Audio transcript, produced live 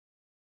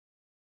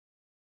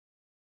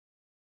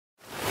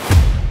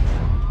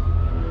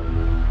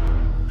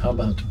How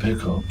about the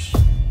pickups?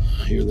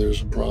 I hear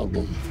there's a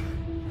problem.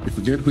 You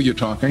forget who you're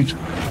talking to?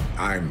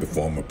 I'm the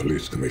former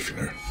police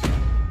commissioner.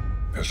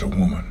 As a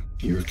woman.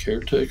 You're a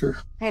caretaker?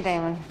 Hey,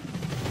 Damon.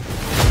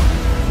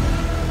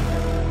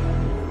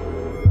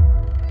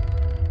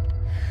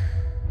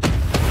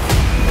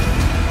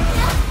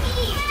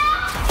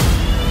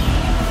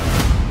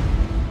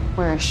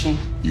 Where is she?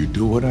 You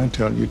do what I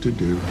tell you to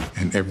do,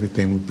 and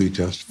everything will be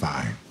just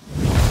fine.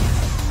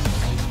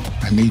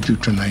 I need you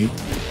tonight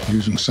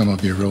using some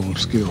of your old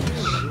skills.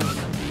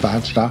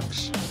 5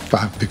 stops,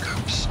 5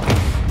 pickups.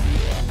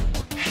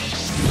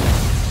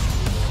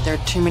 There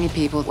are too many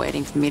people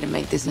waiting for me to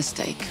make this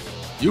mistake.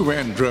 You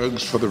ran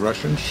drugs for the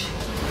Russians.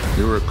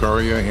 You were a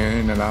courier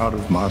in and out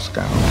of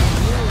Moscow.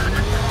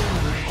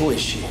 Who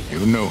is she?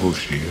 You know who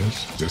she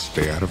is. Just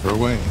stay out of her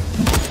way.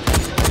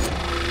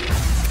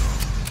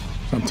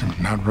 Something's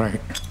not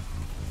right.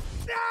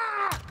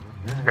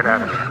 Get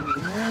out of here.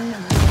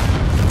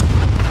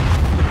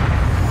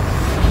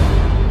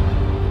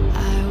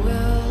 I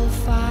will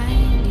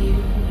find you,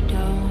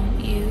 don't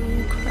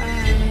you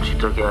cry. She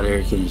took out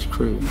Eric's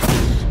crew.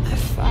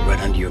 Right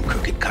under your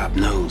crooked cop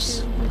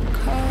nose.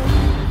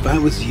 If I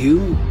was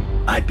you,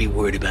 I'd be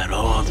worried about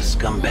all the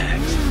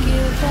scumbags.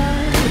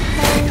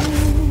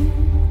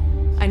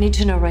 I need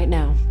to know right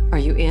now. Are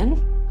you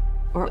in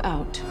or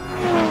out?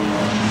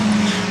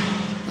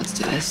 Let's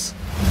do this.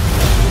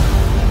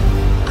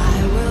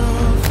 I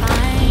will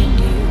find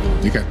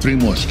you. You got 3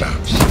 more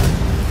stops.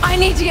 I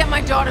need to get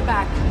my daughter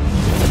back.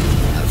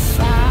 I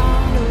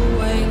found a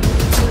way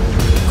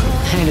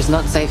to And it is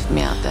not safe for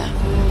me out there.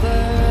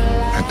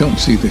 I don't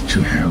see that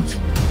you have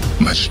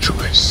much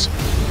choice.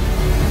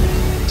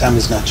 Time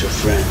is not your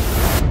friend.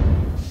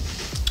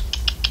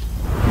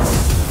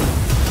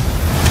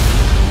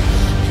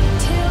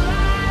 till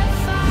I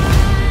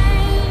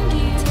find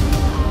you.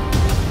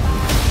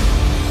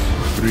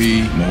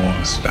 3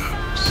 more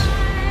stops.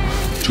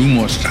 2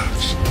 more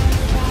stops.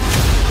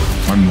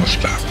 1 more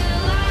stop.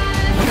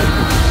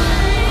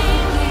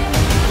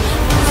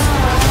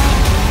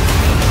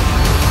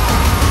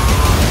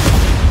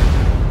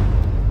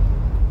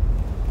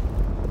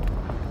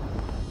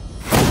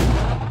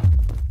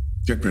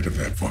 Get rid of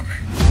that for me.